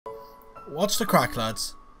What's the crack,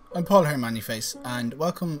 lads? I'm PaulHairyManlyFace, and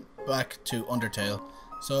welcome back to Undertale.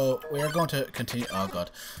 So we are going to continue. Oh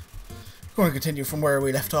god, we're going to continue from where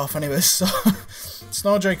we left off, anyways. So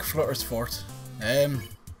Snowdrake flutters forth.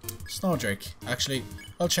 Snowdrake. Actually,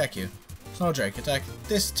 I'll check you. Snowdrake, attack.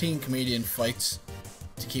 This teen comedian fights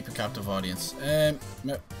to keep a captive audience. Okay,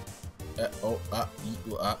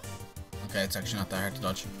 it's actually not that hard to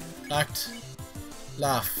dodge. Act.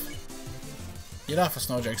 Laugh. You laugh at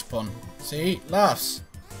Snowdrake's pun. See? Laughs.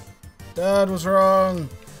 Dad was wrong.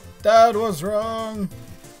 Dad was wrong.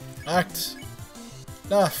 Act.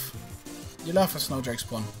 Laugh. You laugh at Snowdrake's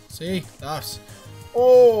pun. See? Laughs.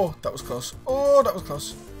 Oh, that was close. Oh, that was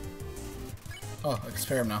close. Oh, I can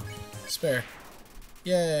spare him now. Spare.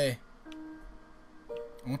 Yay.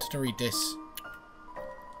 I wanted to read this.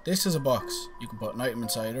 This is a box. You can put an item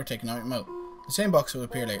inside or take an item out. The same box will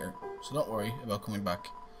appear later, so don't worry about coming back.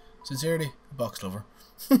 Sincerely, a box lover.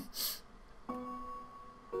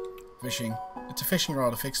 Fishing. It's a fishing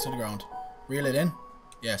rod affixed to the ground. Reel it in?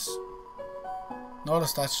 Yes.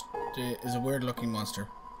 Notice that is a weird looking monster.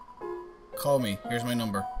 Call me. Here's my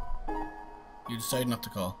number. You decide not to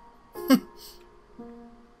call.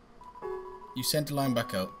 You sent the line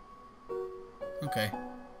back out. Okay.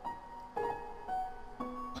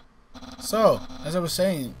 So, as I was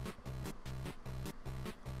saying...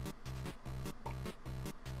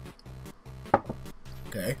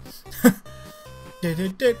 Okay.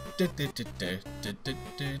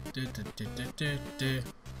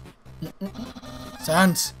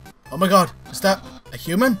 Sans! Oh my god, is that a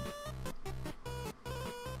human?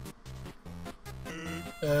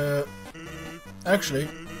 Actually,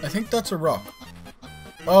 I think that's a rock.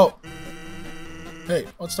 Oh! Hey,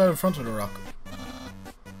 what's that in front of the rock?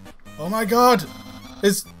 Oh my god!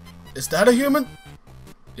 Is that a human?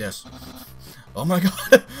 Yes. Oh my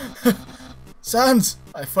god! Sans!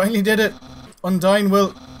 I finally did it! Undyne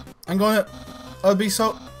will... I'll be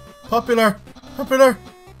so... popular! Popular!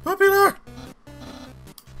 Popular!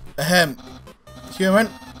 Ahem. Human,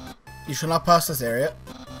 you shall not pass this area.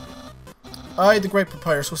 I, the great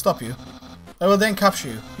Papyrus, will stop you. I will then capture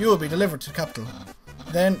you. You will be delivered to the capital.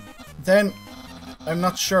 Then... I'm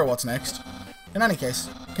not sure what's next. In any case,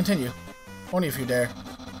 continue. Only if you dare.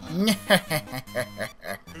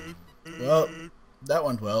 Well, that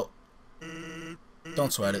went well.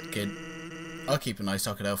 Don't sweat it, kid. I'll keep an eye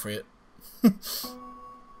socket out for you.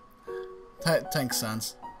 Thanks,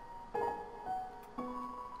 Sans.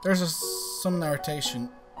 There's some narration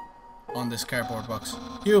on this cardboard box.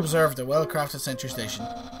 You observed a well-crafted sentry station.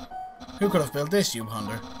 Who could have built this, you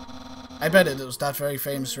ponder? I bet it was that very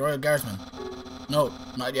famous Royal Guardsman. No,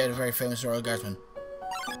 not yet a very famous Royal Guardsman.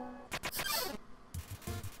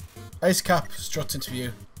 Ice Cap struts into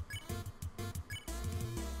view.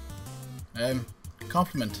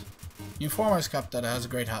 Compliment. You inform Ice Cap that it has a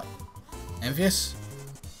great hat. Envious?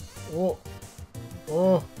 Oh.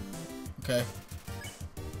 Oh. Okay.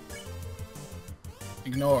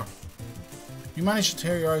 Ignore. You managed to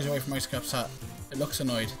tear your eyes away from Ice Cap's hat. It looks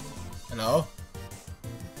annoyed. Hello?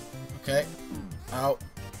 Okay. Ow.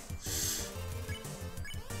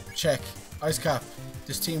 Check. Ice Cap.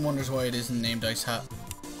 This team wonders why it isn't named Ice Hat.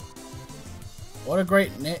 What a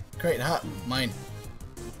great hat. Mine.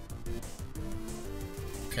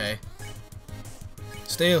 Okay.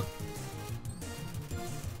 Steel.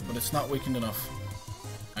 But it's not weakened enough.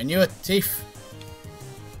 I knew it. Thief.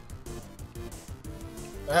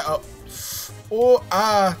 Uh-oh.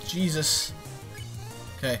 Oh, Jesus.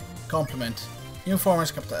 Okay. Compliment. You inform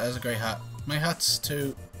Ice Cap that has a great hat. My hat's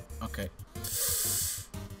too... Okay.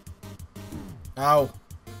 Ow.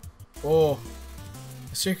 Oh.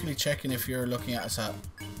 Secretly checking if you're looking at his hat.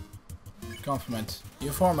 Compliment. You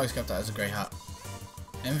inform Ice Cap that has a great hat.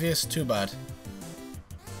 Envious? Too bad.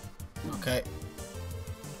 Okay.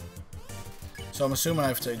 So I'm assuming I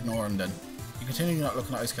have to ignore him then. You continue not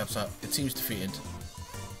looking at Ice Cap's hat. It seems defeated.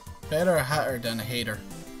 Better a hatter than a hater.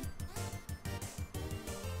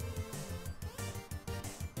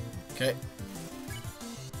 Okay.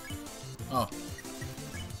 Oh.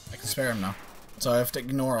 I can spare him now. So I have to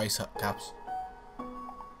ignore Ice Caps.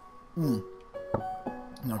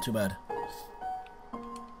 Not too bad.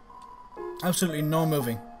 Absolutely no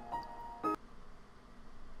moving.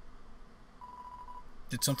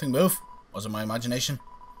 Did something move? Was it my imagination?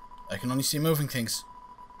 I can only see moving things.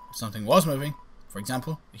 If something was moving, for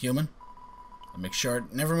example, a human, I'll make sure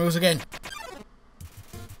it never moves again.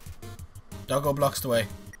 Doggo blocks the way.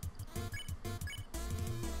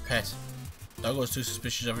 Pet. Doggo is too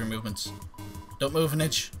suspicious of your movements. Don't move an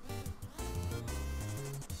inch.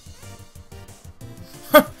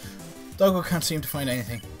 Doggo can't seem to find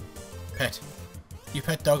anything. Pet. You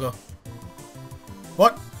pet Doggo.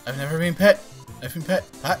 What? I've never been pet. I've been pet.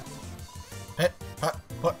 Pat. Pet. Pat.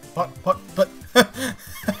 Pot.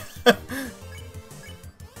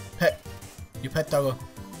 Pet. You pet doggo.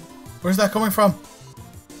 Where's that coming from?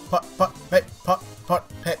 Pot. Pet. Pot.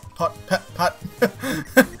 Pet. Pot. Pet. Pat.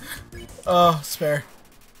 Oh, spare.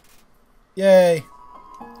 Yay.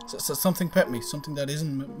 So something pet me. Something that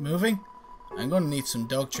isn't moving. I'm going to need some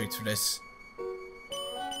dog treats for this.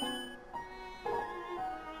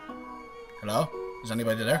 Hello? Is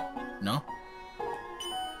anybody there? No?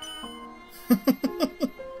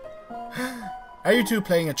 Are you two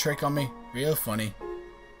playing a trick on me? Real funny.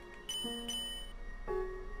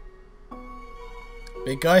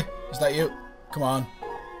 Big guy? Is that you? Come on.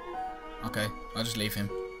 Okay, I'll just leave him.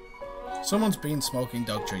 Someone's been smoking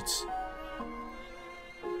dog treats.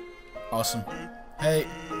 Awesome. Hey,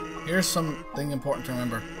 here's something important to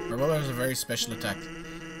remember. My brother has a very special attack.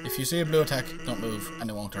 If you see a blue attack, don't move and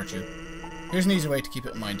it won't hurt you. Here's an easy way to keep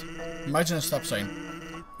it in mind. Imagine a stop sign.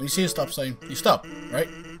 When you see a stop sign, you stop, right?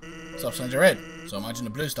 Stop signs are red, so imagine a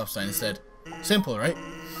blue stop sign instead. Simple, right?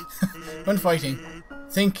 When fighting,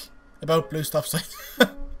 think about blue stop sign.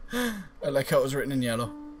 I like how it was written in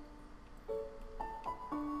yellow.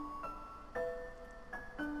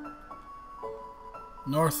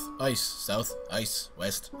 North, ice. South, ice.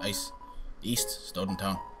 West, ice. East, snowed in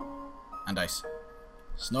town. And ice.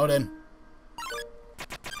 Snowed in.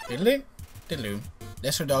 Diddly. Diddloo.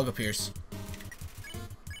 Lesser dog appears.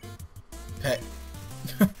 Pet.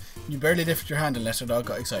 You barely lifted your hand and lesser dog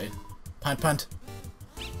got excited. Pant.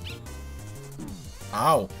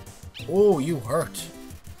 Ow. Oh, you hurt.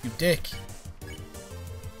 You dick.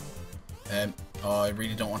 Oh, I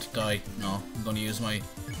really don't want to die. No, I'm going to use my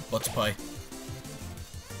butt pie.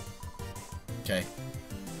 Okay.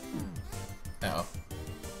 Uh-oh.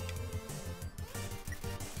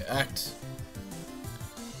 Okay, act.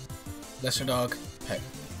 Lesser dog. Pet.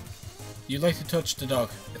 You'd like to touch the dog.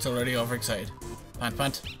 It's already overexcited.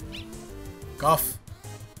 Pant. Cough.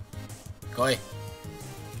 Guy.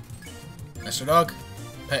 Lesser dog.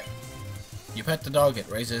 Pet. You pet the dog. It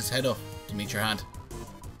raises its head up to meet your hand.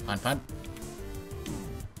 Pant.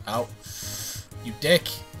 Ow. You dick.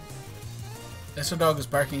 Lesser dog is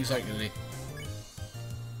barking excitedly.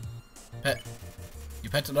 Pet.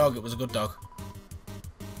 You pet the dog. It was a good dog.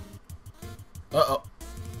 Uh-oh.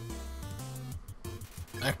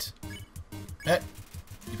 Act. Pet.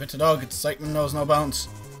 You pet the dog. Its excitement knows no bounds.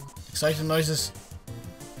 Exciting noises.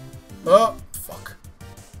 Oh, fuck.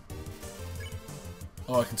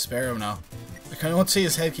 Oh, I can spare him now. I kind of want to see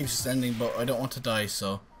his head keeps extending, but I don't want to die,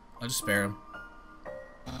 so I'll just spare him.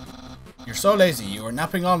 You're so lazy. You were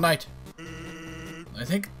napping all night. I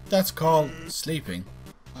think that's called sleeping.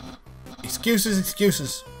 Excuses.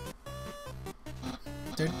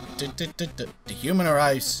 The human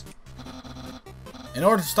arrives. In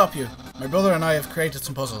order to stop you, my brother and I have created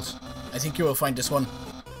some puzzles. I think you will find this one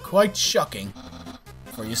quite shocking.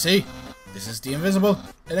 For you see, this is the invisible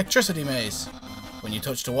electricity maze. When you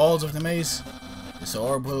touch the walls of the maze, this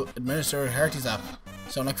orb will administer a hearty zap.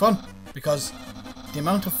 Sound like fun? Because the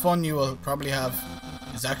amount of fun you will probably have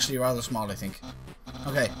is actually rather small, I think.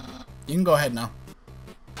 Okay, you can go ahead now.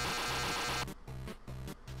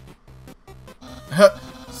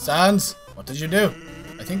 Sans, what did you do?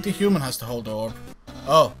 I think the human has to hold the orb.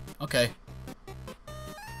 Oh, okay.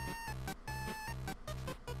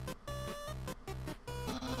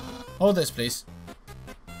 Hold this, please.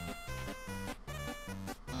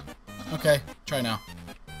 Okay, try now.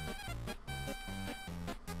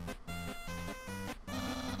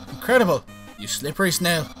 Incredible! You slippery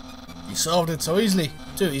snail. You solved it so easily.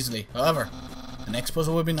 Too easily, however. The next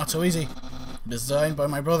puzzle will be not so easy. Designed by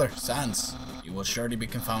my brother, Sans. You will surely be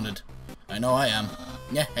confounded. I know I am.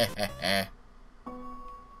 Nyeh.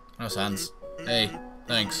 Hello, Sans. Hey,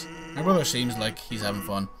 thanks. My brother seems like he's having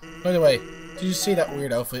fun. By the way, did you see that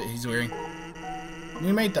weird outfit he's wearing?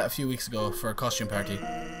 We made that a few weeks ago for a costume party.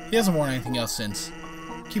 He hasn't worn anything else since.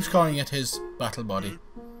 Keeps calling it his battle body.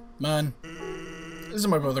 Man,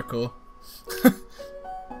 isn't my brother cool?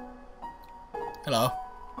 Hello.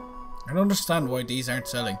 I don't understand why these aren't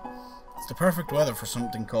selling. It's the perfect weather for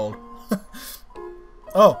something cold.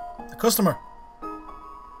 Oh, a customer.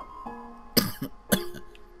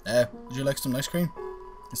 Would you like some ice cream?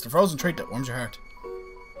 It's the frozen treat that warms your heart.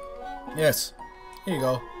 Yes. Here you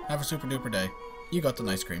go. Have a super duper day. You got the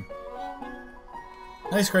ice cream.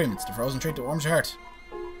 Ice cream. It's the frozen treat that warms your heart.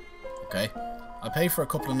 Okay. I'll pay for a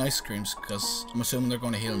couple of ice creams because I'm assuming they're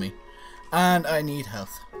going to heal me. And I need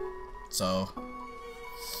health. So,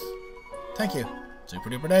 thank you. Super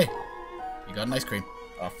duper day. You got an ice cream.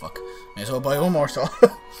 Oh fuck. May as well buy one more, so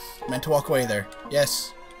meant to walk away there.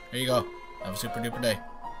 Yes. Here you go. Have a super duper day.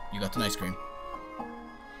 You got the ice cream.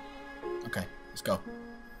 Okay, let's go.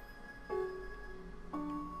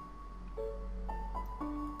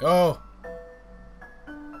 Go!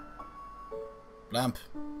 Lamp.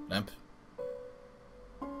 Lamp.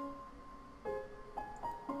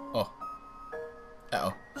 Oh.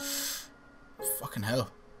 Uh-oh. Fucking hell.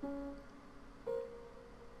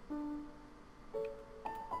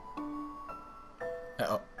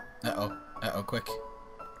 Uh-oh. Uh-oh. Uh-oh, quick.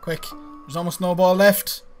 Quick. There's almost no ball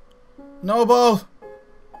left. No ball!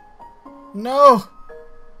 No!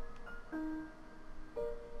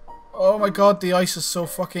 Oh my god, the ice is so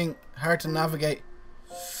fucking hard to navigate.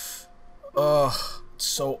 Ugh, it's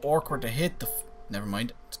so awkward to hit the never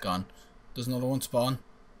mind, it's gone. Does another one spawn?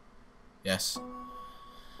 Yes.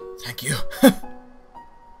 Thank you.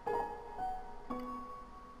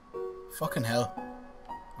 Fucking hell.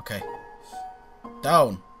 Okay.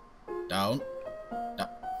 Down. Down.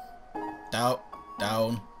 Down.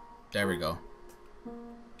 Down. There we go.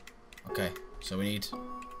 Okay, so we need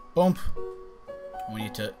bump. And we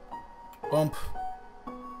need to bump.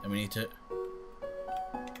 And we need to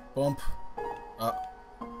bump.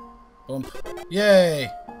 Bump. Yay!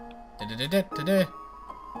 Da-da-da-da-da-da.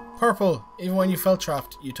 Purple. Even when you felt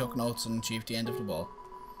trapped, you took notes and achieved the end of the ball.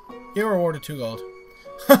 You were awarded 2 gold.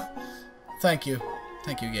 Thank you.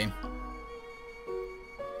 Thank you, game.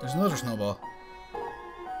 There's another snowball.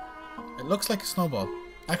 It looks like a snowball.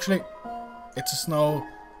 Actually, it's a snow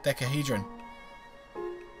decahedron.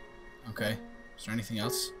 Okay. Is there anything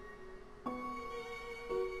else?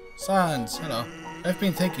 Sans, hello. I've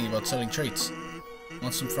been thinking about selling treats.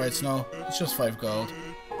 Want some fried snow? It's just 5 gold.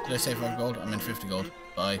 Did I say 5 gold? I meant 50 gold.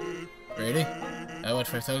 Bye. Really? I want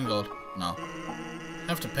 5,000 gold. No.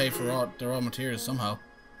 Have to pay for the raw materials somehow.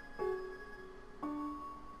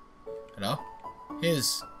 Hello?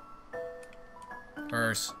 His.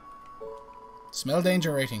 Hers. Smell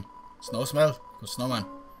danger rating. Snow smell. Go snowman.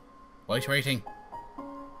 White rating.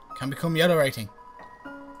 Can become yellow rating.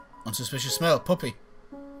 Unsuspicious smell. Puppy.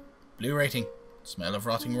 Blue rating. Smell of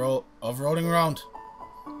rolling around.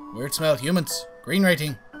 Weird smell. Humans. Green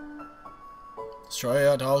rating.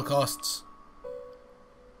 Destroy at all costs.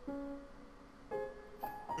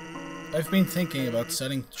 I've been thinking about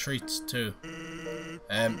selling treats too.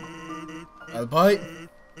 I'll buy.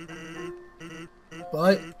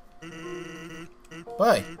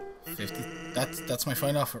 50. That's my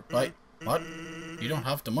fine offer. Buy. What? You don't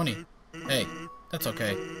have the money. Hey, that's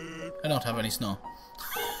okay. I don't have any snow.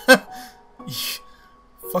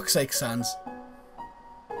 Fuck's sake, Sans.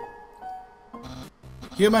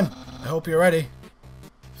 Human, I hope you're ready.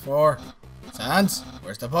 For Sans,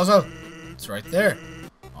 where's the puzzle? It's right there.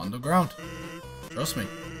 On the ground. Trust me,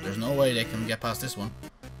 there's no way they can get past this one.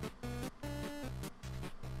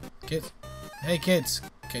 Kids. Hey kids,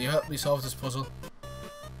 can you help me solve this puzzle?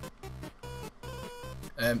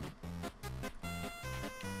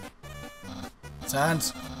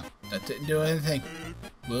 Sans, that didn't do anything.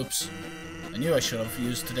 Whoops. I knew I should have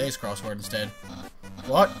used today's crossword instead.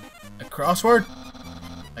 What? A crossword?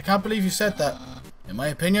 I can't believe you said that. In my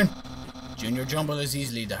opinion, Junior Jumble is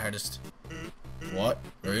easily the hardest. What?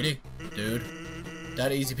 Really? Dude?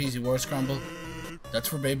 That easy peasy word scramble? That's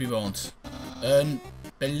for baby bones.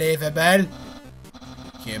 Unbelievable.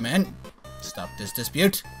 Human, stop this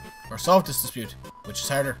dispute. Or solve this dispute. Which is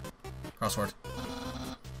harder? Crossword.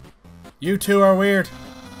 You two are weird.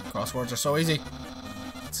 Crosswords are so easy.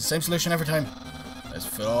 It's the same solution every time. Let's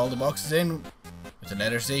fill all the boxes in with the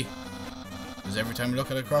letter C. Because every time you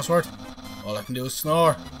look at a crossword, all I can do is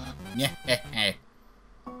snore. Yeah.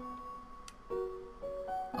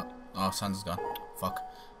 Oh, Sans is gone. Fuck.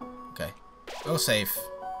 Okay. Go save.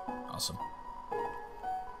 Awesome.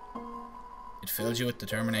 It fills you with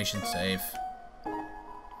determination. Save.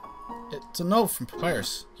 It's a note from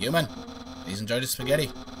Papyrus. Human, please enjoy the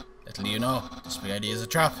spaghetti. Little do you know, the spaghetti is a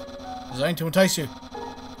trap, designed to entice you.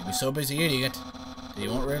 You'll be so busy eating it that you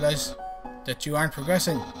won't realise that you aren't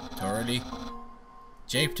progressing. Thoroughly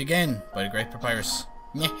japed again by the great Papyrus.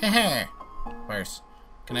 Papyrus.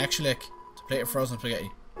 Can I actually lick? It's a plate of frozen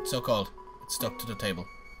spaghetti. It's so cold, it's stuck to the table.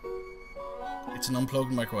 It's an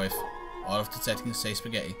unplugged microwave. All of the settings say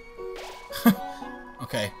spaghetti.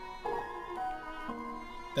 Okay.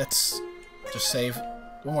 Let's just save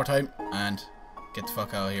one more time and get the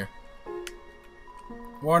fuck out of here.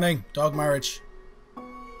 Warning, dog marriage. What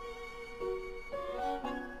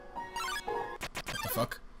the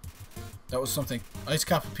fuck? That was something. Ice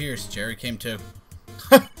Cap appears. Jerry came too.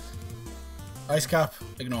 Ice Cap,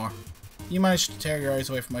 ignore. You managed to tear your eyes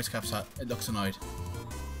away from Ice Cap's hat. It looks annoyed.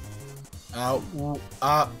 Ow, ooh,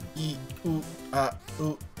 ah, ee, ooh, ah,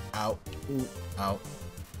 ooh, ow, ooh, ow.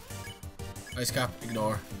 Ice cap,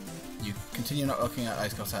 ignore. You continue not looking at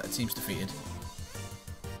Ice cap's hat. It seems defeated.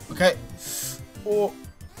 Okay. Oh.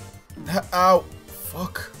 Ow.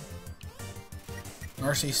 Fuck.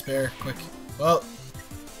 Mercy, spare, quick. Well.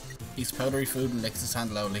 Eats powdery food and licks his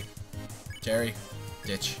hand loudly. Jerry,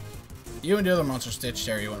 ditch. You and the other monsters ditch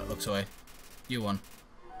Jerry when it looks away. You won.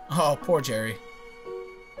 Oh, poor Jerry.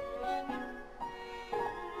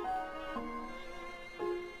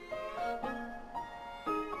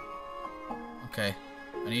 Okay,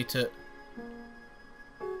 I need to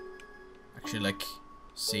actually like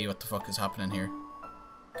see what the fuck is happening here.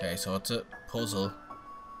 Okay, so it's a puzzle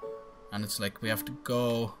and it's like we have to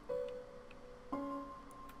go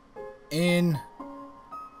in,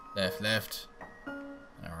 left, left,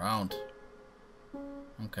 and around.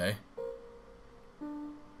 Okay.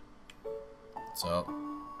 So,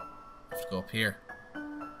 I have to go up here.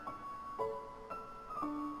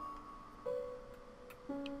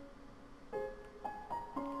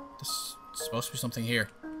 There's supposed to be something here.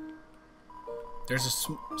 There's a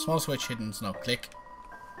small switch hidden. No, click.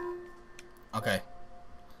 Okay.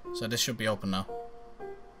 So this should be open now.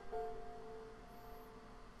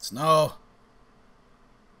 Snow.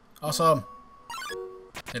 Awesome.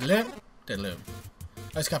 Diddle-oo. Diddle-oo.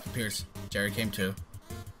 Ice cap appears. Jerry came too.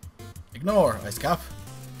 Ignore, Ice cap.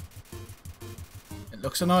 It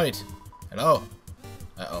looks annoyed. Hello.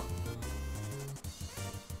 Uh-oh.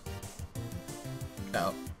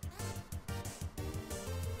 Uh-oh.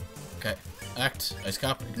 Okay. Act. Ice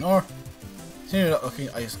cap. Ignore. Continue not looking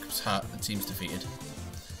at Ice cap's hat. It seems defeated.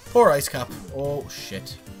 Poor Ice cap. Oh,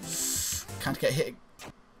 shit. Can't get hit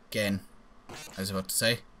again. I was about to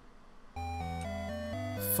say.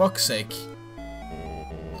 Fuck's sake.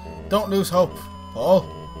 Don't lose hope, Paul.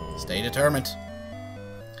 Stay determined.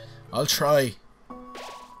 I'll try.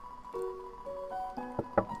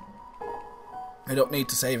 I don't need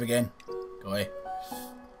to save again. Go away.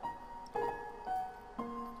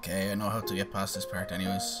 Okay, I know how to get past this part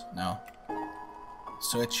anyways. Now.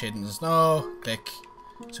 Switch hidden snow. Click.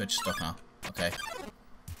 Switch stuck now. Okay.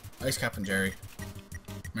 Ice cap and Jerry.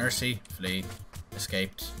 Mercy. Flee.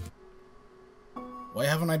 Escaped. Why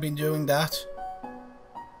haven't I been doing that?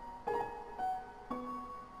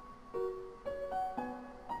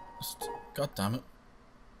 God damn it.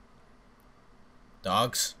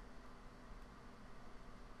 Dogs.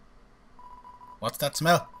 What's that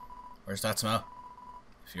smell? Where's that smell?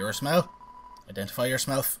 If you're a smell, identify your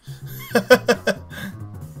smell.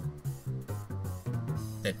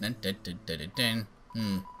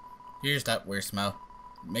 Here's that weird smell.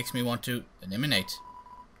 It makes me want to eliminate.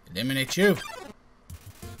 Eliminate you.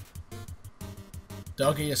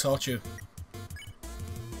 Doggy, assault you.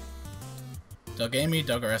 Dog Amy,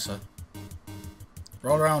 Doggeressa.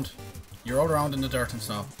 Roll around. You roll around in the dirt and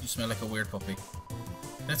snow. You smell like a weird puppy.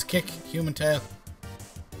 Let's kick human tail.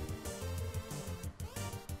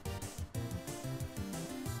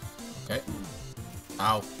 Okay.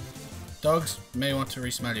 Ow. Dogs may want to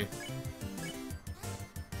re-smell you.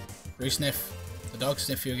 Re-sniff. The dogs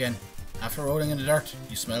sniff you again. After rolling in the dirt,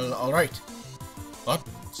 you smell alright. What?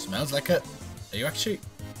 Smells like a... Are you actually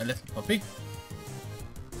a little puppy?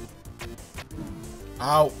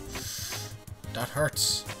 Ow. That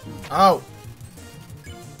hurts. Ow.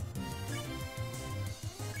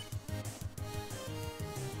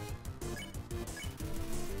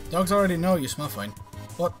 Dogs already know you smell fine.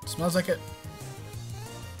 What? Smells like it.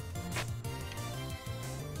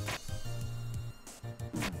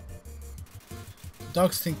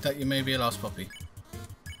 Dogs think that you may be a lost puppy.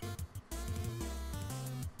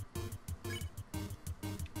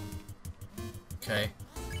 Okay.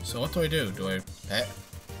 So what do? Do I pet?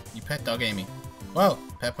 You pet Dog Amy. Well,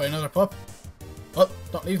 pet by another pup. Oh,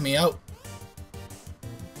 don't leave me out.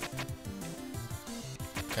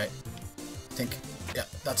 Okay. I think, yeah,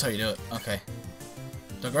 that's how you do it. Okay.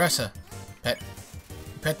 Doggeressa. Pet.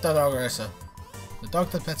 Pet the Doggeressa. The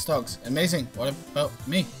dog that pets dogs. Amazing. What about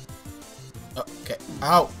me? Oh, okay.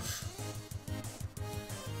 Ow.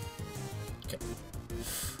 Okay.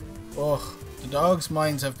 Oh, the dog's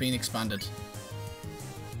minds have been expanded.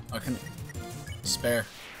 I can spare.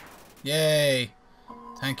 Yay!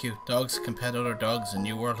 Thank you. Dogs can pet other dogs. A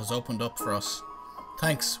new world has opened up for us.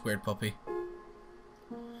 Thanks, weird puppy.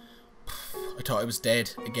 I thought I was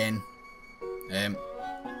dead again. I'm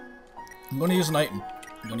going to use an item.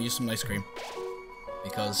 I'm going to use some ice cream.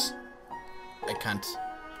 Because I can't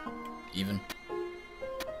even.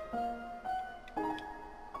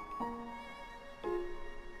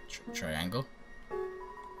 Triangle.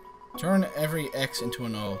 Turn every X into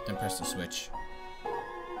an O, then press the switch.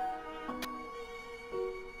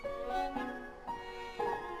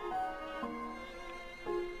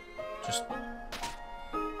 Just...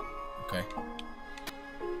 Okay.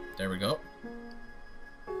 There we go.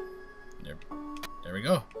 There we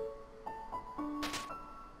go.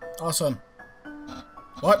 Awesome.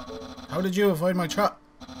 What? How did you avoid my trap?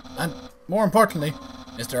 And more importantly,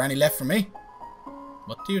 is there any left for me?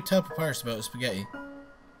 What do you tell Papyrus about his spaghetti?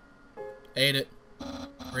 Ate it.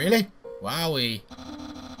 Really? Wowee.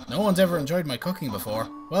 No one's ever enjoyed my cooking before.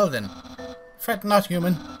 Well then, fret not,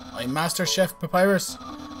 human. I'm Master Chef Papyrus.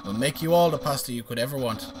 Will make you all the pasta you could ever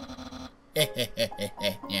want.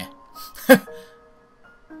 Yeah.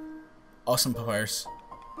 Awesome, Papyrus.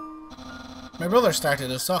 My brother started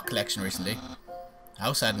a sock collection recently.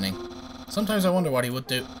 How saddening. Sometimes I wonder what he would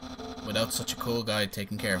do without such a cool guy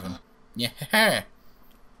taking care of him. Yeah.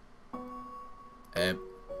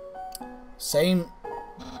 Same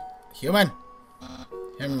human.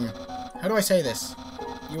 How do I say this?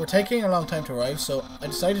 You were taking a long time to arrive, so I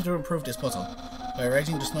decided to improve this puzzle by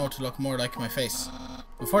arranging the snow to look more like my face.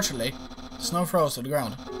 Unfortunately, the snow froze to the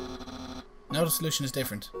ground. Now the solution is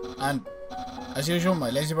different, and as usual, my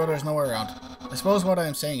lazy brother is nowhere around. I suppose what I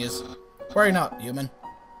am saying is, worry not, human.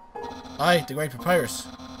 I, the great Papyrus,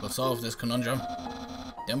 will solve this conundrum.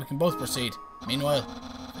 Then we can both proceed. Meanwhile,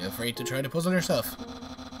 feel free to try the puzzle yourself.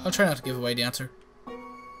 I'll try not to give away the answer.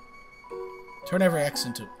 Turn every X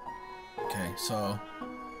into... Okay, so...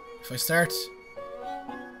 If I start...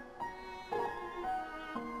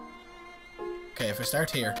 Okay, if I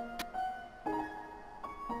start here...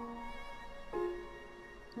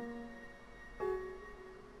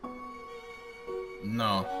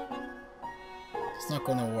 No. It's not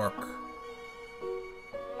gonna work.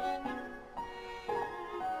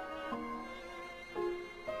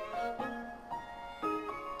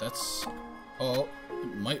 That's... Oh,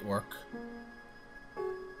 it might work.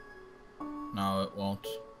 No, it won't.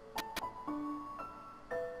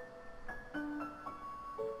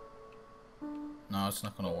 No, it's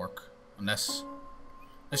not gonna work. Unless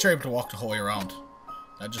you're able to walk the whole way around.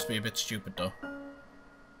 That'd just be a bit stupid though.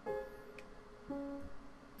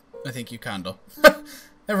 I think you can though.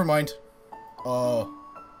 Never mind. Oh.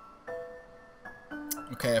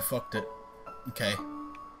 Okay, I fucked it. Okay.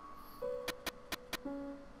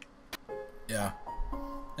 Yeah.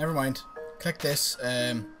 Never mind. Click this.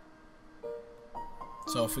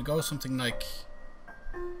 So if we go something like...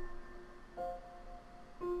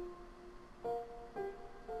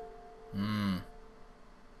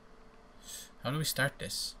 How do we start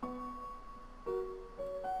this?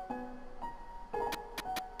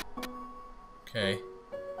 Okay.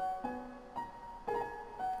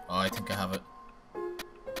 Oh, I think I have it.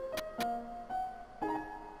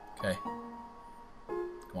 Okay.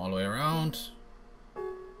 Come all the way around.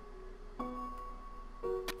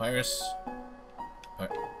 Papyrus.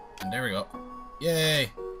 And there we go.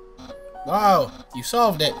 Yay! Wow! You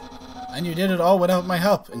solved it! And you did it all without my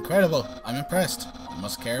help. Incredible. I'm impressed. You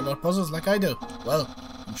must care about puzzles like I do. Well,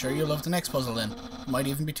 I'm sure you'll love the next puzzle then. It might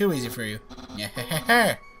even be too easy for you. Yeah.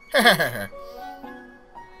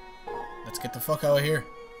 Let's get the fuck out of here.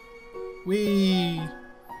 Whee!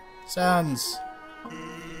 Sans.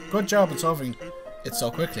 Good job in solving it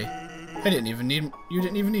so quickly. You didn't even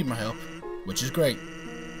need my help. Which is great.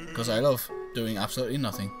 Because I love doing absolutely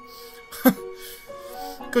nothing.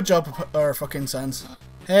 Good job, fucking Sans.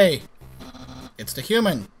 Hey! It's the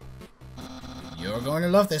human. You're going to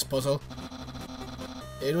love this puzzle.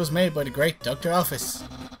 It was made by the great Dr. Alphys.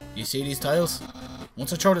 You see these tiles?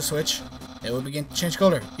 Once I throw the switch, it will begin to change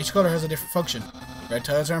colour. Each colour has a different function. Red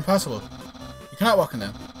tiles are impossible. You cannot walk on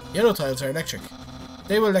them. Yellow tiles are electric.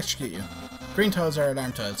 They will electrocute you. Green tiles are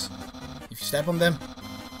alarm tiles. If you step on them,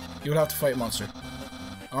 you will have to fight a monster.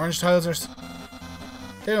 Orange tiles are...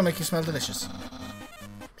 They will make you smell delicious.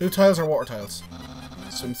 Blue tiles are water tiles.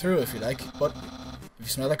 Swim through if you like, but if you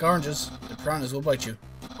smell like oranges, the piranhas will bite you.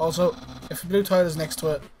 Also, if a blue tile is next to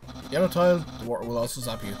a yellow tile, the water will also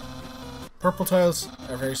zap you. Purple tiles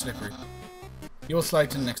are very slippery. You will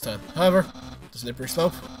slide to the next tile. However, the slippery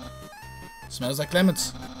slope smells like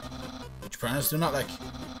lemons, which piranhas do not like.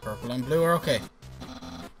 Purple and blue are okay.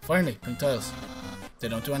 Finally, pink tiles. They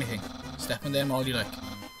don't do anything. Step on them all you like.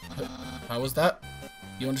 How was that?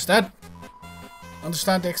 You understand?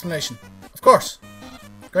 Understand the explanation. Of course.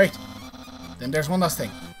 Great. Then there's one last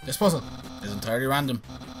thing. This puzzle is entirely random.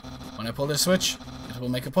 When I pull this switch, it will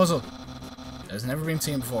make a puzzle that has never been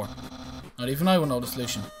seen before. Not even I will know the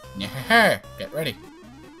solution. Yeah, get ready.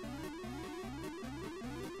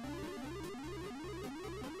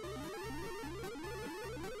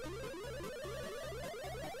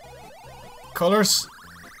 Colors.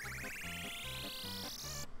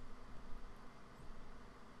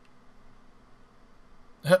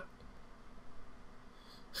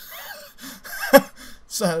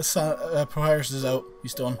 Papyrus is out.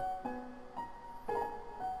 He's done.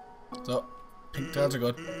 So, pink tails are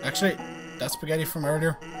good. Actually, that spaghetti from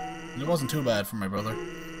earlier, it wasn't too bad for my brother.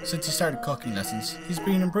 Since he started cooking lessons, he's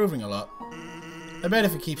been improving a lot. I bet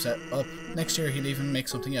if he keeps that up, next year he'll even make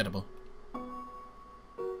something edible.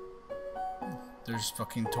 There's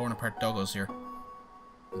fucking torn apart doggos here.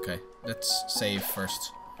 Okay, let's save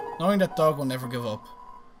first. Knowing that dog will never give up,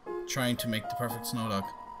 trying to make the perfect snow dog.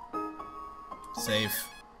 Save.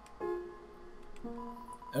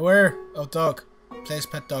 Aware of dog. Place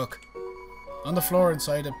pet dog. On the floor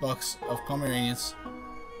inside a box of Pomeranians.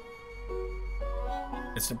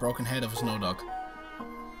 It's the broken head of a snow dog.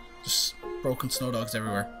 Just broken snow dogs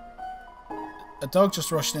everywhere. A dog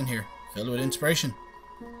just rushed in here, filled with inspiration.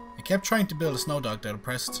 It kept trying to build a snow dog that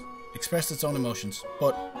expressed its own emotions,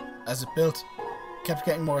 but as it built, it kept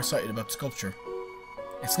getting more excited about the sculpture.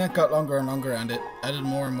 Its neck got longer and longer and it added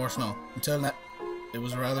more and more snow, until it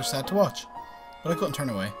was rather sad to watch, but I couldn't turn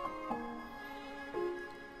away.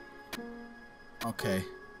 Okay.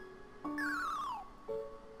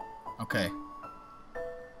 Okay.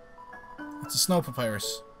 It's a snow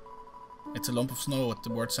papyrus. It's a lump of snow with the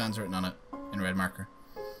word sans written on it in red marker.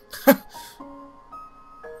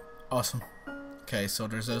 Awesome. Okay, so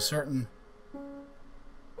there's a certain...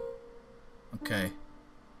 Okay.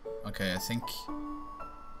 Okay, I think...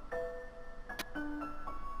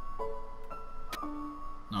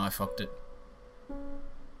 No, I fucked it.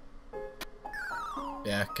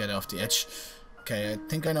 Yeah, get off the edge. Okay, I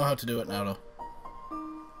think I know how to do it now though.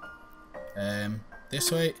 This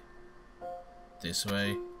way. This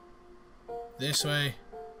way. This way.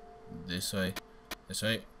 This way. This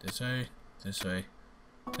way. This way. This way.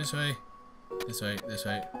 This way. This way. This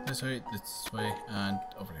way. This way. This way. And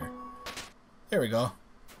over here. There we go.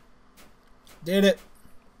 Did it.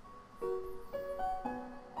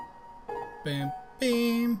 Bam.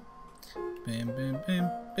 Bam. Bam. Bam. Bam.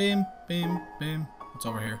 Bam. Bam. Bam. What's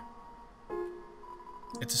over here?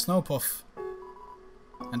 It's a snow puff.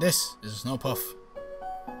 And this is a snow puff.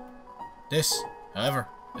 This, however,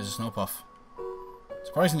 is a snow puff.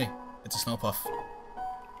 Surprisingly, it's a snow puff.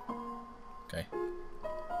 Okay.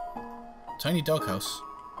 Tiny doghouse.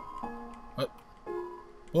 What?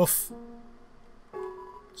 Woof.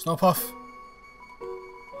 Snow puff.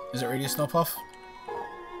 Is it really a snow puff?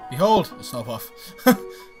 Behold, a snow puff.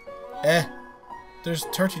 There's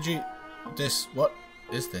 30G. This, what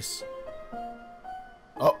is this?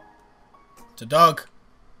 Oh, it's a dog.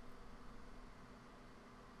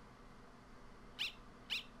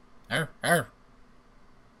 Arr, arr.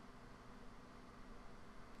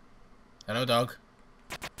 Hello, dog.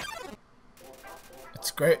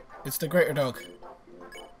 It's great. It's the greater dog.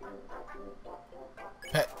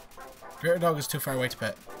 Pet. Greater dog is too far away to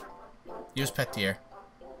pet. Use pet deer.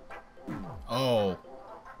 Oh.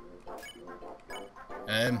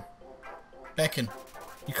 Beckon.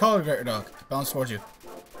 You call it a greater dog. It bounced towards you.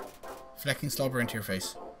 Flecking slobber into your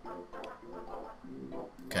face.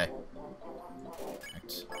 Okay.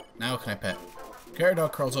 Right. Now can I pet? Greater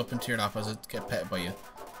dog curls up into your lap as it gets petted by you.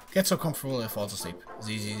 Gets so comfortable it falls asleep. It's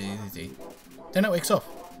easy, easy, easy. Then it wakes up.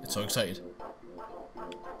 It's so excited.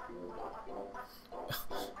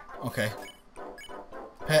 Okay.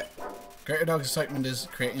 Pet. Greater dog's excitement is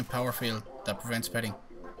creating a power field that prevents petting.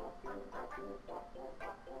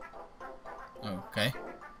 Okay.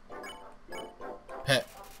 Pet.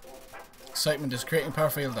 Excitement is creating a power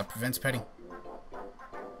field that prevents petting.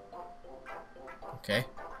 Okay.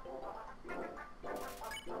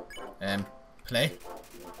 Play.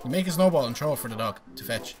 You make a snowball and throw it for the dog to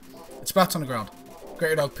fetch. It splats on the ground.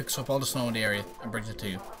 Greater dog picks up all the snow in the area and brings it to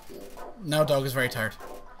you. Now dog is very tired.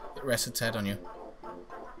 It rests its head on you.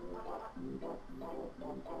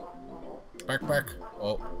 Bark, bark.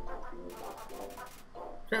 Oh.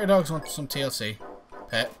 Greater dogs want some TLC.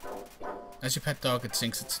 Pet. As you pet dog, it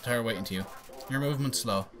sinks its entire weight into you. Your movement's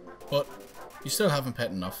slow, but you still haven't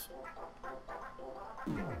pet enough.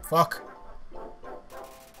 Fuck.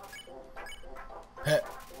 Pet.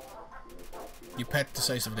 You pet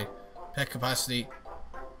decisively. Pet capacity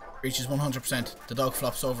reaches 100%. The dog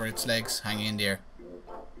flops over, its legs hanging in the air.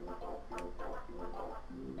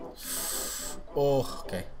 Oh,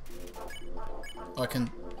 okay. I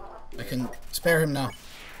can spare him now.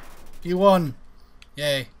 You won.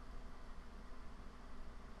 Yay.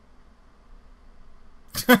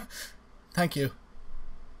 Thank you.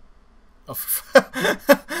 Oh,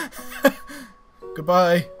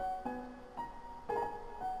 goodbye.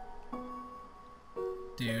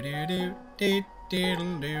 Do do do do do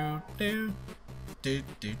do do do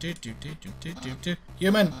do do do do do do.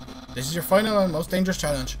 Human, this is your final and most dangerous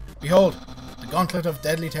challenge. Behold, the gauntlet of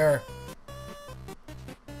deadly terror.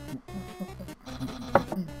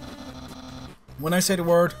 When I say the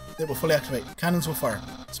word, it will fully activate. Cannons will fire.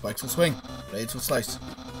 Spikes will swing. Blades will slice.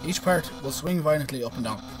 Each part will swing violently up and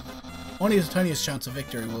down. Only the tiniest chance of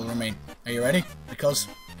victory will remain. Are you ready? Because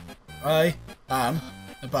I am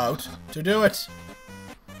about to do it.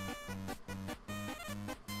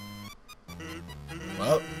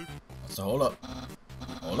 Well, what's the hold up?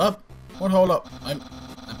 Hold up? What hold up? I'm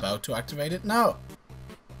about to activate it now.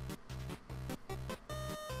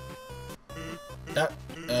 That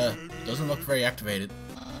doesn't look very activated.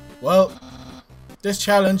 Well, this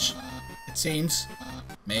challenge, it seems,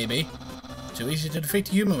 maybe, too easy to defeat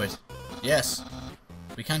the human with. Yes,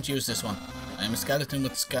 we can't use this one. I am a skeleton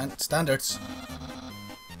with standards.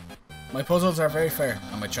 My puzzles are very fair,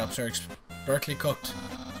 and my chops are expertly cooked.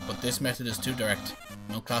 But this method is too direct.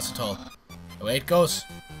 No class at all. Away it goes.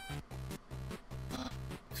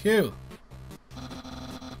 Phew.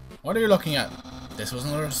 What are you looking at? This was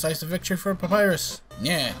another decisive victory for Papyrus.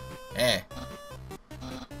 Yeah. Eh.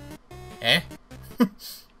 Eh?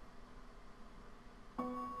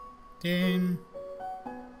 Ding.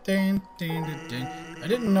 Ding, ding, ding, ding. I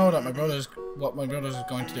didn't know that what my brothers was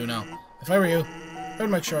going to do now. If I were you, I would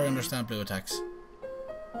make sure I understand blue attacks.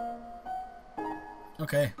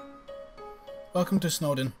 Okay. Welcome to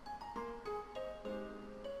Snowden.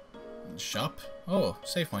 Shop? Oh,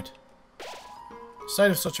 save point. The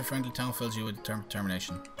sight of such a friendly town fills you with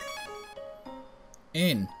determination.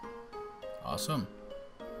 Inn. Awesome.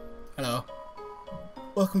 Hello.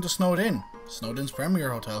 Welcome to Snowden. Snowden's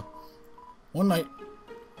premier hotel. One night.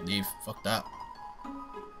 Leave. Fuck that.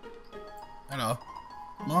 Hello.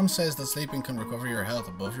 Mom says that sleeping can recover your health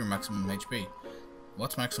above your maximum HP.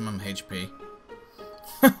 What's maximum HP?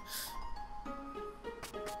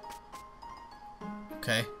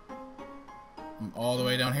 Okay. I'm all the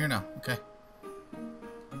way down here now. Okay.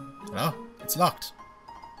 Hello? It's locked.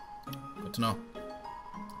 Good to know.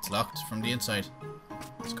 It's locked from the inside.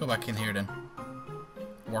 Let's go back in here then.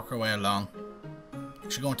 Work our way along. We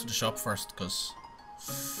should go into the shop first, because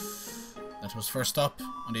that was first stop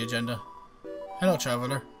on the agenda. Hello,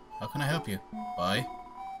 traveller. How can I help you? Bye.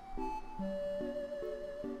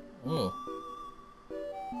 Whoa.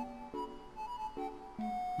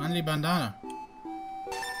 Manly bandana.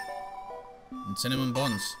 And cinnamon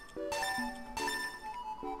buns.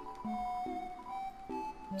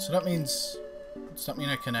 So that means... Does that mean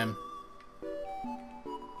I can,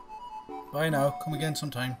 Bye now. Come again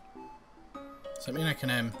sometime. Does that mean I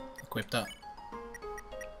can, equip that?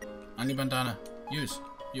 Manly bandana. Use.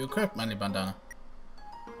 You equip manly bandana.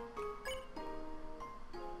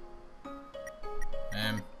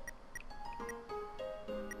 Can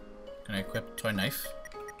I equip toy knife?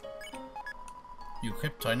 You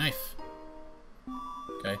equip toy knife.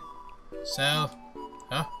 Okay. Sell.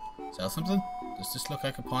 Huh? Sell something? Does this look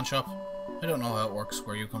like a pawn shop? I don't know how it works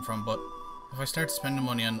where you come from, but if I start spending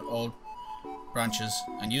money on old branches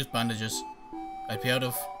and used bandages, I'd be out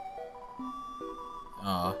of...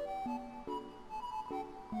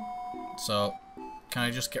 So, can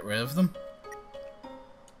I just get rid of them?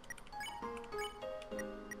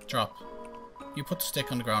 Drop. You put the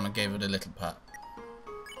stick on the ground and gave it a little pat.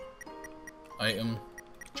 Item.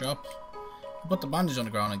 Drop. You put the bandage on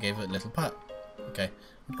the ground and gave it a little pat. Okay.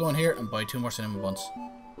 I'd go in here and buy 2 more cinnamon buns.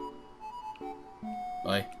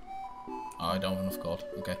 Buy. Oh, I don't have enough gold.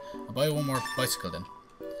 Okay. I'll buy 1 more bicycle then.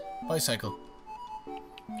 Bicycle.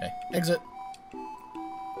 Okay. Exit.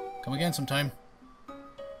 Come again sometime.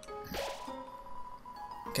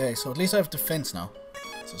 Okay, so at least I have defense now.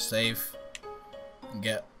 So save. And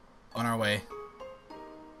get on our way.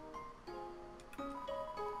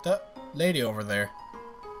 That lady over there.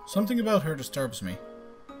 Something about her disturbs me.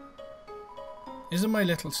 Isn't my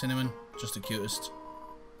little cinnamon just the cutest?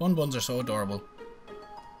 Bun buns are so adorable.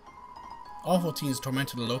 Awful teens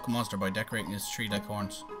tormented a local monster by decorating its tree like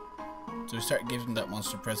horns. So we started giving that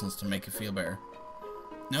monster presents to make it feel better.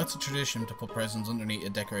 Now it's a tradition to put presents underneath a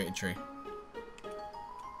decorated tree.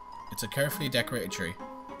 It's a carefully decorated tree.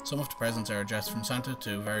 Some of the presents are addressed from Santa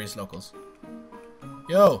to various locals.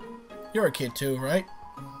 Yo, you're a kid too, right?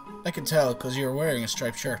 I can tell because you're wearing a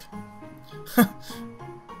striped shirt.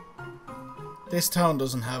 This town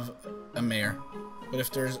doesn't have a mayor, but if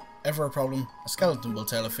there's ever a problem, a skeleton will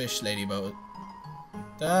tell a fish lady about it.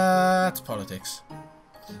 That's politics.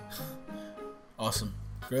 Awesome.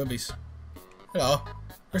 Grubbies. Hello.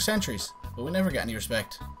 We're sentries, but we never get any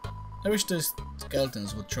respect. I wish the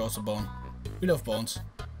skeletons would throw us a bone. We love bones.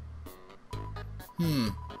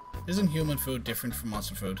 Isn't human food different from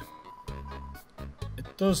monster food? It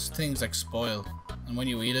does things like spoil, and when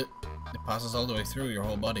you eat it, it passes all the way through your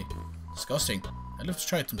whole body. Disgusting. I'd love to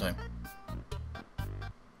try it sometime.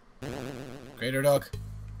 Greater dog.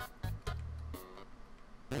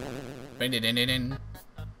 Is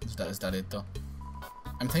that it though?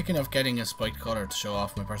 I'm thinking of getting a spiked collar to show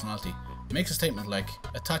off my personality. It makes a statement like,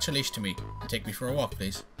 attach a leash to me and take me for a walk,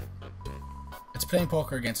 please. It's playing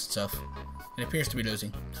poker against itself. It appears to be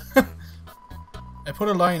losing. I put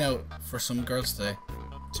a line out for some girls today.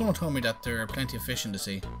 Someone told me that there are plenty of fish in the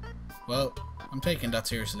sea. Well, I'm taking that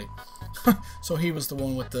seriously. So he was the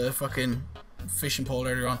one with the fucking fishing pole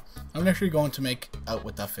earlier on. I'm literally going to make out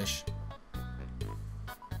with that fish.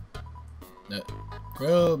 The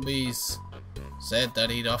Grillbees said that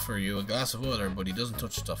he'd offer you a glass of water, but he doesn't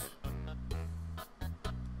touch stuff.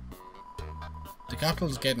 The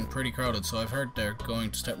capital's getting pretty crowded, so I've heard they're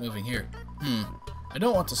going to start moving here. I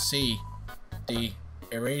don't want to see the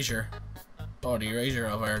erasure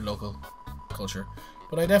of our local culture,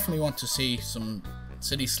 but I definitely want to see some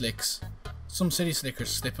city slickers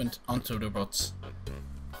slipping onto their butts.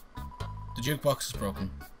 The jukebox is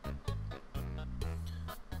broken.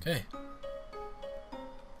 Okay.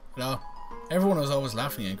 Hello. Everyone was always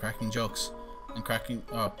laughing and cracking jokes, and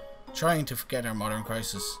trying to forget our modern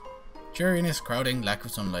crisis. Cheeriness, crowding, lack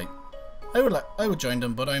of sunlight. I would join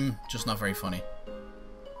them, but I'm just not very funny.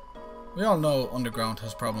 We all know Underground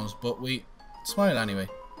has problems, but we smile anyway.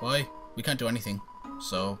 Why? We can't do anything,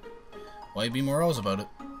 so why be morose about it?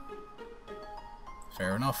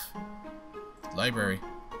 Fair enough. Library.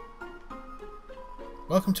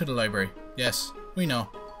 Welcome to the library. Yes, we know.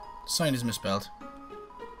 The sign is misspelled.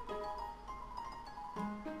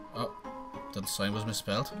 Oh, the sign was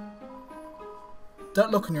misspelled.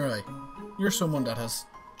 That look in your eye. You're someone that has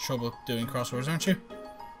trouble doing crosswords, aren't you?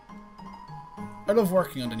 I love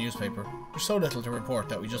working on the newspaper. There's so little to report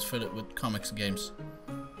that we just fill it with comics and games.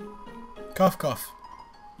 Cough, cough.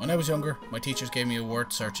 When I was younger, my teachers gave me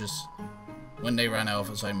word searches when they ran out of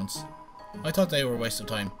assignments. I thought they were a waste of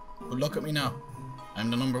time, but look at me now. I'm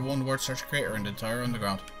the #1 word search creator in the entire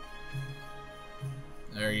Underground.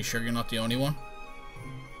 Are you sure you're not the only one?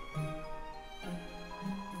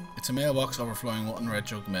 It's a mailbox overflowing with unread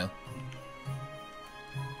junk mail.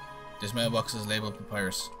 This mailbox is labelled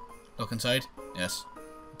Papyrus. Look inside? Yes.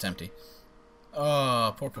 It's empty.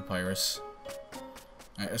 Oh, poor Papyrus.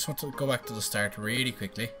 Alright, I just want to go back to the start really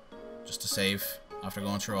quickly. Just to save after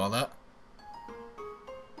going through all that.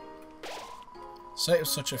 Sight of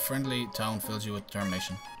such a friendly town fills you with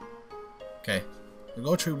determination. Okay. We'll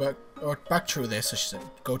go through back through this, I should say.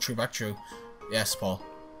 Go through back through. Yes, Paul.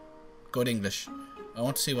 Good English. I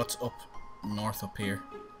want to see what's up north up here.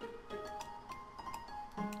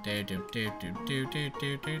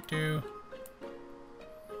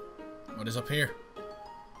 What is up here?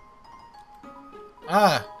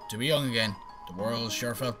 Ah, to be young again. The world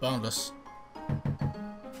sure felt boundless.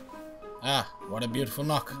 Ah, what a beautiful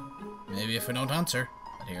knock. Maybe if I don't answer,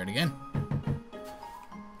 I'll hear it again.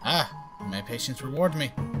 Ah, my patience reward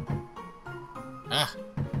me. Ah.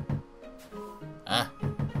 Ah.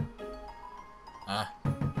 Ah.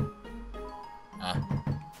 Ah.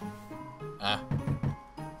 Ah.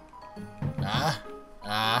 Ah.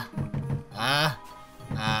 Ah. Ah.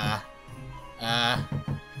 Ah. Ah.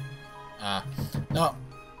 Ah. No,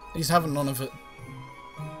 he's having none of it.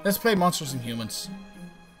 Let's play Monsters and Humans.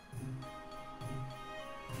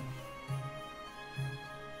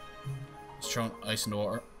 Let's throw ice in the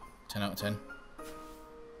water. 10 out of 10.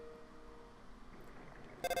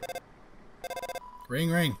 Ring,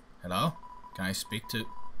 ring. Hello? Can I speak to...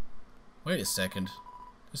 Wait a second.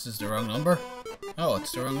 This is the wrong number? Oh,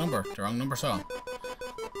 it's the wrong number. The wrong number song.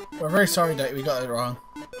 We're very sorry that we got it wrong.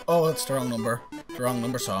 Oh, it's the wrong number. The wrong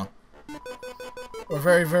number song. We're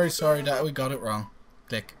very, very sorry that we got it wrong.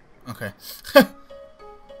 Click. Okay.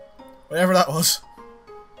 Whatever that was.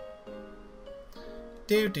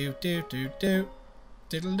 Do do do do do.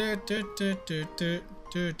 Diddle do do do do do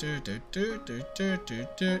do do do do do do do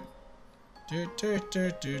do. Do do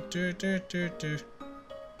do do do do do do.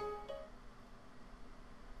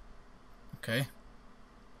 Okay.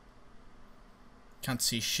 Can't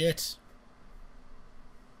see shit.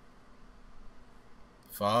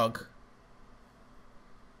 Fog.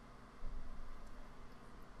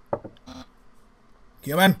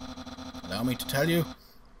 Human, allow me to tell you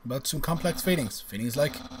about some complex feelings. Feelings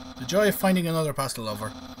like the joy of finding another pastel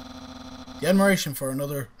lover, the admiration for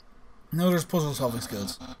another's puzzle solving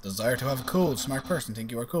skills, the desire to have a cool, smart person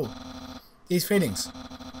think you are cool. These feelings,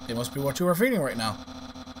 they must be what you are feeling right now.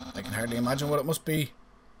 I can hardly imagine what it must be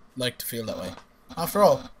like to feel that way. After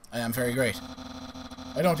all, I am very great.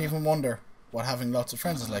 I don't even wonder what having lots of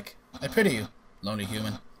friends is like. I pity you, lonely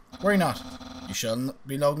human. Worry not. You shall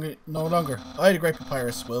be no longer. I, the great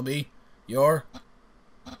Papyrus, will be your...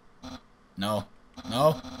 No.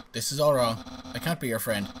 No. This is all wrong. I can't be your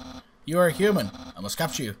friend. You are a human, I must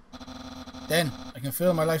capture you. Then I can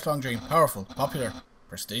fulfill my lifelong dream. Powerful, popular,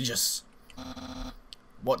 prestigious.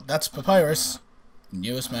 What? That's Papyrus,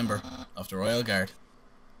 newest member of the Royal Guard.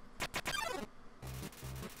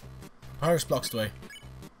 Papyrus blocks the way.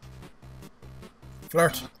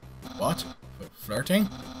 Flirt. What? Flirting?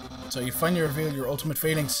 So you finally reveal your ultimate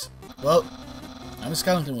feelings. Well, I'm a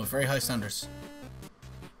skeleton with very high standards.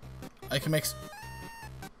 I can make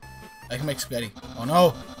spaghetti. Oh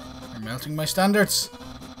no! You're melting my standards.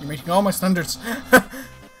 You're meeting all my standards.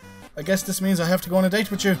 I guess this means I have to go on a date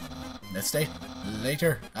with you. Let's date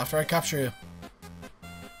later, after I capture you.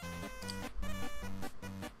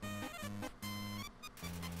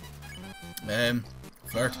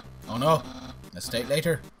 Flirt. Oh no. Let's date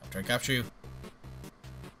later, after I capture you.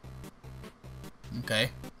 Okay.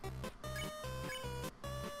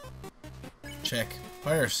 Check.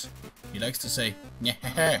 Papyrus. He likes to say,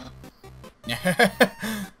 "Nyeh."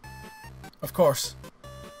 Of course.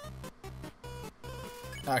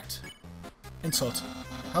 Act. Insult.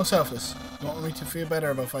 How selfless. You want me to feel better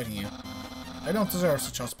about fighting you? I don't deserve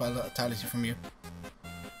such hospitality from you.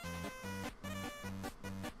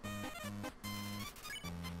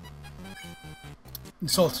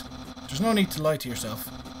 Insult. There's no need to lie to yourself.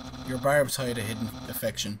 Your barbs hide a hidden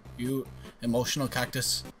affection. You emotional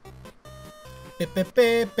cactus.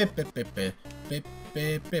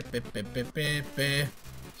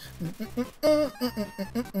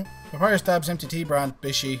 Papyrus stabs empty tea brand,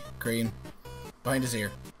 Bishy, green, behind his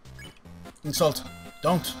ear. Insult.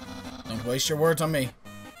 Don't waste your words on me.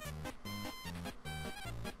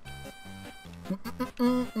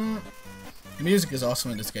 The music is awesome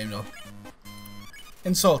in this game though.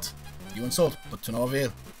 Insult. You insult, but to no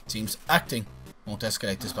avail. Seems acting won't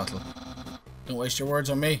escalate this battle. Don't waste your words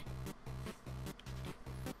on me.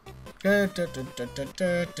 I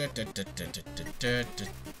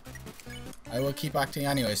will keep acting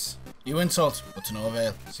anyways. You insult, but to no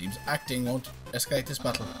avail. Seems acting won't escalate this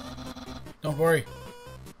battle. Don't worry.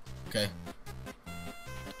 Okay.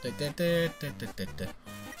 This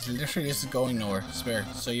literally isn't going nowhere. Spare.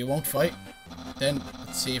 So you won't fight? Then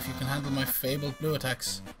let's see if you can handle my fabled blue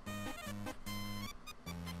attacks.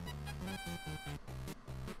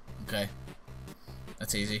 Okay.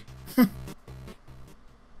 That's easy.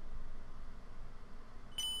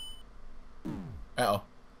 Uh-oh.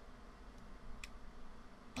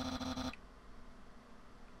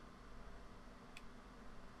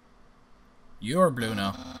 You're blue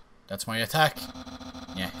now. That's my attack.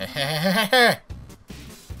 Yeah.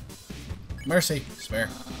 Mercy. Spare.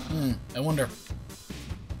 I wonder.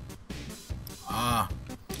 Ah.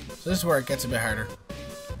 So this is where it gets a bit harder.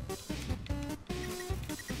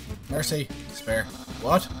 Mercy. Spare.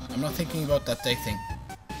 What? I'm not thinking about that day thing.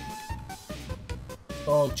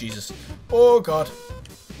 Oh, Jesus. Oh, God.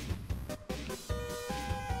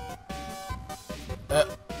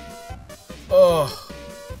 Oh.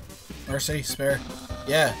 Mercy. Spare.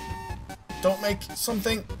 Yeah. Don't make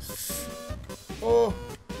something. Oh.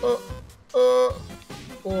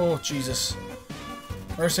 Oh, Jesus.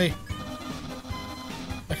 Mercy.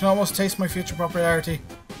 I can almost taste my future popularity.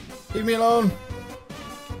 Leave me alone.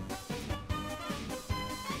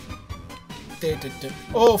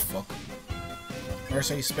 Oh, fuck.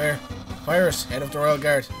 Mercy, spare. Papyrus, head of the Royal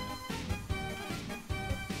Guard.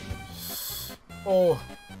 Oh.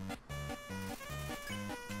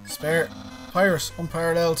 Spare. Papyrus,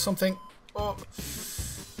 unparalleled something. Oh.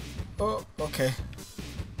 Oh, okay.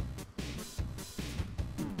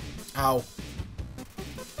 Ow.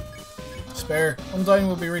 Spare. Undyne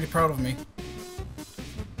will be really proud of me.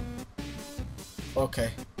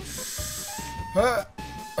 Okay.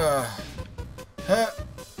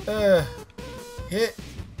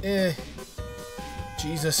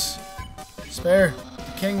 Jesus. Spare.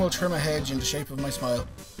 The king will trim a hedge in the shape of my smile.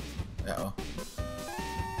 Uh-oh.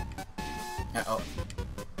 Uh-oh.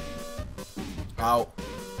 Ow.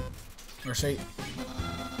 Mercy.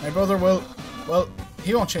 My brother will... Well,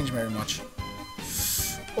 he won't change very much.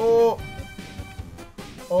 Oh.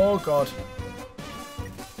 Oh, God.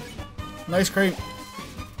 Nice cream.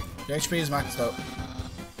 The HP is maxed out.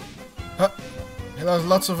 Huh. He has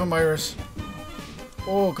lots of admirers.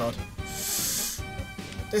 Oh, God.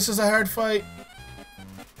 This is a hard fight.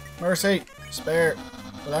 Mercy. Spare.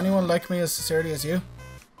 Will anyone like me as sincerely as you?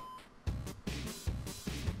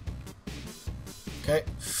 Okay.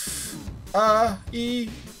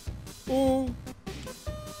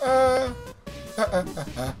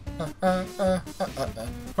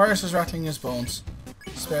 Papyrus is rattling his bones.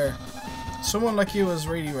 Spare. Someone like you is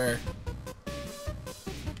really rare.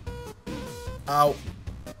 Ow.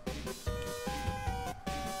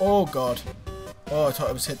 Oh, God. Oh, I thought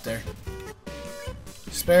I was hit there.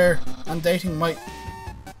 Spare. I'm dating my...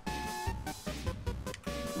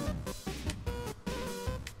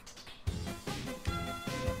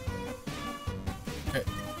 Okay.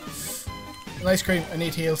 An ice cream. I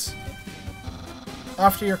need heals.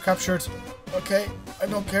 After you're captured. Okay. I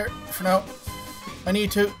don't care for now. I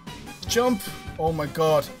need to jump. Oh my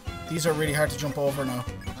god. These are really hard to jump over now.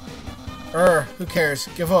 Who cares?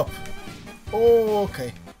 Give up. Oh,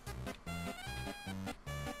 okay.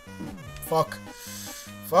 Fuck.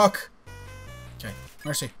 Fuck. Okay,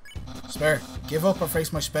 mercy. Spare. Give up or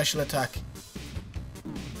face my special attack.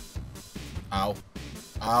 Ow.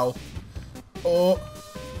 Ow. Oh.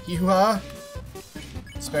 Hee-hoo-ha.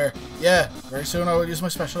 Spare. Yeah, very soon I will use my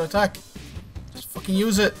special attack. Just fucking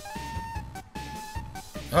use it.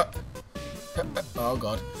 Oh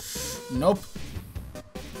god. Nope.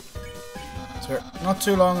 Spare. Not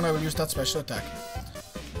too long and I will use that special attack.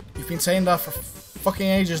 You've been saying that for fucking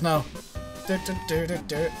ages now.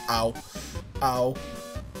 Ow. Ow.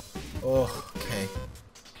 Oh, okay.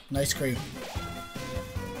 Nice cream.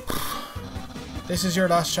 This is your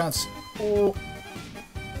last chance. Oh.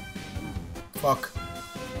 Fuck.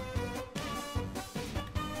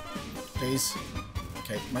 Please.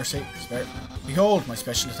 Okay, mercy. Spare. Behold my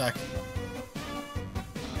special attack.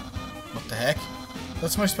 What the heck?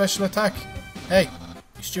 That's my special attack. Hey,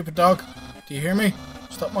 you stupid dog. Do you hear me?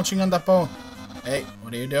 Stop munching on that bone. Hey,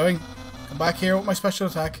 what are you doing? Come back here with my special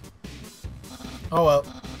attack. Oh well,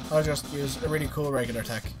 I'll just use a really cool regular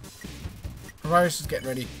attack. Papyrus is getting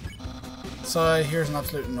ready. So here's an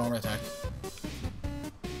absolute normal attack.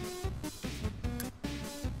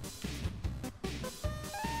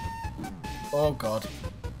 Oh god.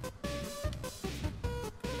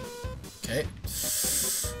 Okay.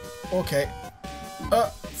 Okay.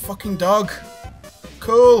 Fucking dog.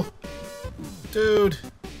 Cool. Dude.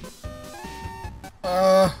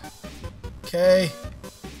 Okay.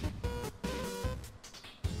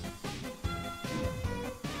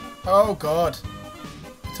 Oh god.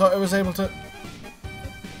 I thought I was able to...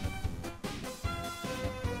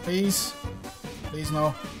 Please. Please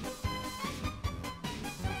no.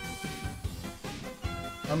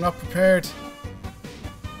 I'm not prepared.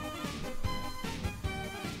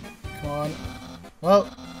 Come on. Well,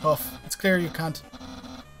 Huff, it's clear you can't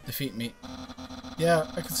defeat me. Yeah,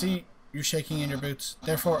 I can see you shaking in your boots.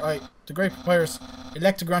 Therefore, the great Papyrus,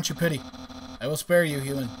 elect to grant you pity. I will spare you,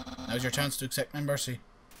 human. Now's your chance to accept my mercy.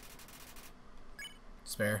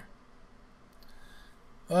 Spare.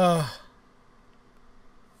 Fucking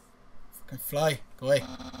fly. Go away.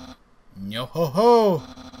 Yo ho ho!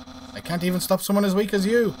 I can't even stop someone as weak as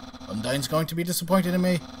you. Undyne's going to be disappointed in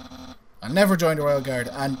me. I'll never join the Royal Guard,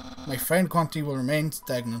 and my friend quantity will remain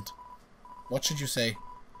stagnant. What should you say?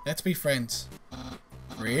 Let's be friends.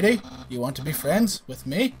 Really? You want to be friends with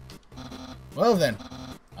me? Well then,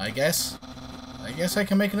 I guess I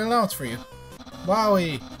can make an allowance for you.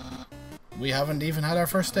 Wowie! We haven't even had our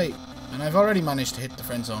first date, and I've already managed to hit the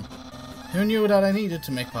friend zone. Who knew that I needed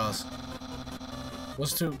to make pals?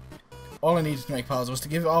 All I needed to make pals was to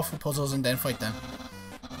give awful puzzles and then fight them.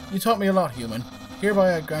 You taught me a lot, human.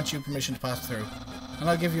 Hereby I grant you permission to pass through, and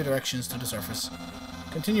I'll give you directions to the surface.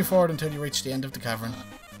 Continue forward until you reach the end of the cavern.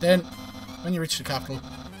 Then, when you reach the capital,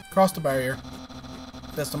 cross the barrier.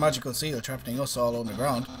 There's the magical seal trapping us all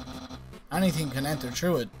underground. Anything can enter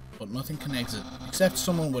through it, but nothing can exit, except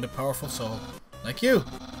someone with a powerful soul, like you.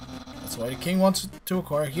 That's why the king wants to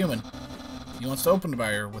acquire a human. He wants to open the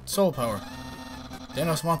barrier with soul power. Then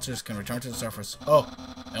us monsters can return to the surface. Oh,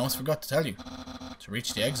 I almost forgot to tell you. To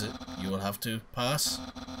reach the exit, you will have to pass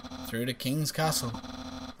through the king's castle.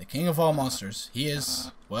 The king of all monsters. He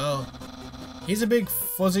is, well, he's a big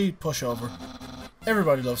fuzzy pushover.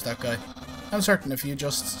 Everybody loves that guy. I'm certain if you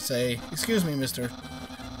just say, "Excuse me, Mr.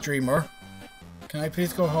 Dreamer, can I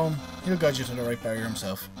please go home?" he'll guide you to the right barrier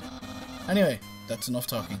himself. Anyway, that's enough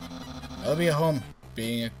talking. I'll be at home,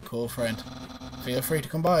 being a cool friend. Feel free to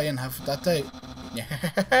come by and have that date.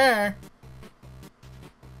 Yeah.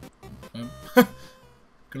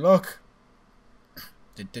 Good luck.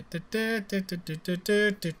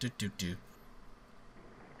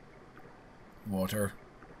 Water.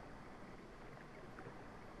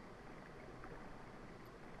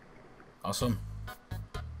 Awesome.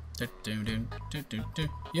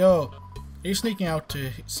 Yo, are you sneaking out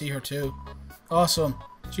to see her too? Awesome.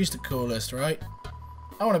 She's the coolest, right?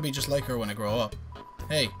 I want to be just like her when I grow up.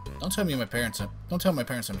 Hey, don't tell my parents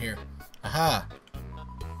I'm here. Aha!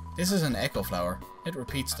 This is an echo flower. It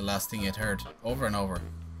repeats the last thing it heard over and over.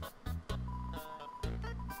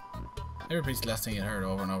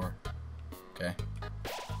 Okay.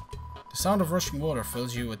 The sound of rushing water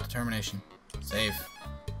fills you with determination. Save.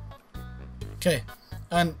 Okay.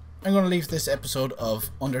 And I'm going to leave this episode of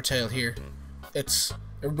Undertale here. It's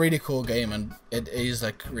a really cool game, and it is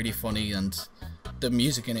like really funny, and the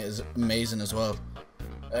music in it is amazing as well.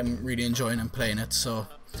 I'm really enjoying and playing it, so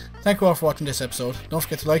thank you all for watching this episode. Don't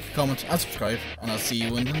forget to like, comment and subscribe, and I'll see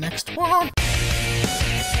you in the next one.